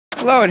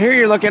Hello, and here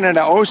you're looking at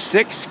an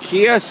 '06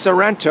 Kia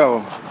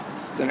Sorento.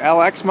 It's an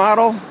LX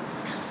model.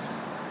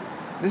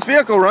 This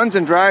vehicle runs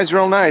and drives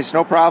real nice,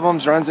 no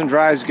problems, runs and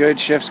drives good,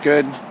 shifts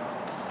good.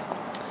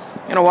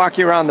 I'm gonna walk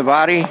you around the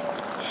body.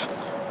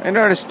 I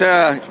noticed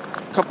a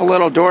couple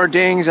little door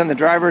dings on the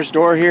driver's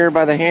door here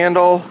by the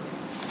handle.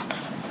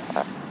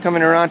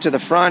 Coming around to the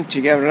front,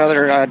 you have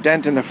another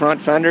dent in the front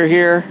fender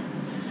here.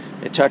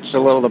 It touched a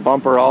little of the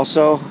bumper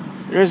also.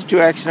 There's 2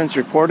 accidents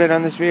reported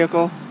on this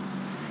vehicle.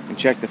 You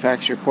can check the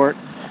facts report.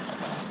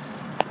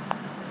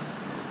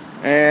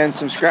 And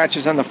some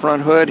scratches on the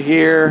front hood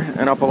here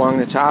and up along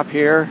the top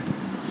here,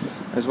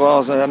 as well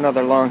as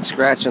another long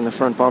scratch on the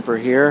front bumper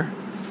here.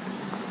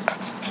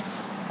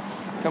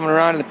 Coming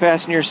around to the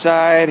passenger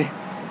side,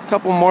 a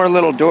couple more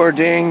little door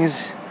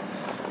dings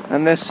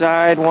on this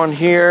side, one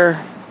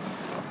here,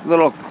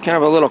 kind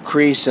of a little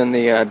crease in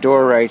the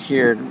door right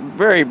here,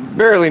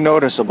 barely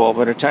noticeable,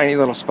 but a tiny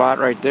little spot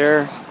right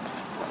there.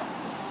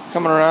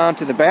 Coming around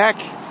to the back,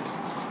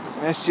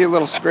 I see a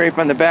little scrape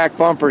on the back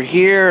bumper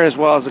here, as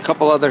well as a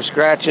couple other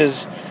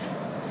scratches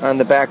on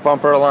the back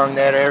bumper along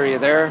that area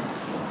there.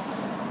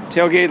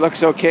 Tailgate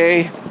looks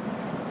okay.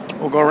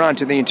 We'll go around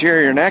to the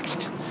interior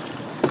next.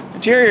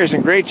 Interior is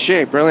in great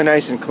shape, really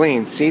nice and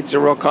clean. Seats are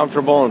real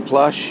comfortable and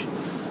plush.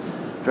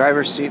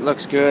 Driver's seat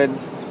looks good.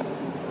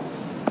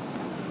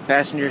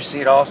 Passenger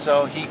seat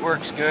also. Heat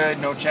works good,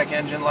 no check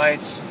engine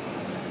lights.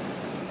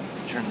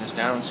 Turn this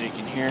down so you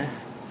can hear.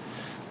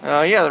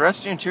 Yeah, the rest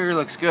of the interior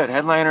looks good.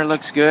 Headliner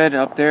looks good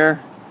up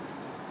there.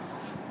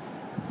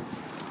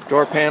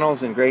 Door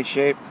panels in great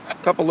shape. A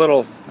couple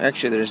little,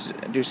 actually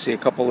I do see a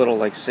couple little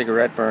like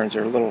cigarette burns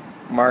or little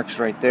marks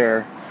right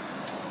there.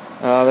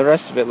 The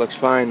rest of it looks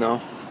fine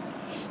though.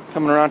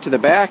 Coming around to the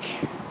back.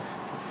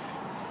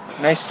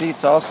 Nice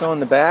seats also in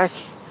the back.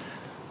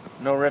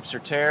 No rips or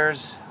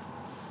tears.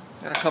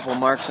 Got a couple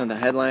marks on the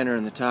headliner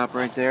in the top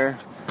right there.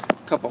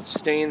 A couple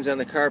stains on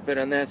the carpet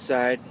on that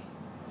side.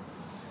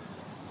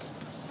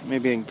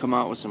 Maybe I can come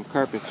out with some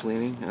carpet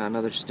cleaning.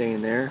 Another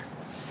stain there.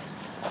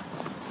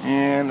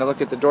 And a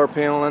look at the door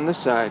panel on this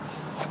side.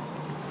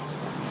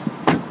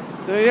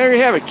 So there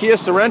you have it, Kia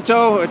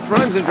Sorento. It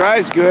runs and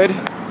drives good.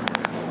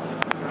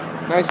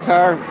 Nice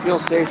car,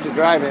 feels safe to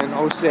drive in,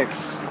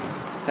 '06.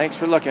 Thanks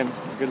for looking.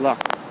 Good luck.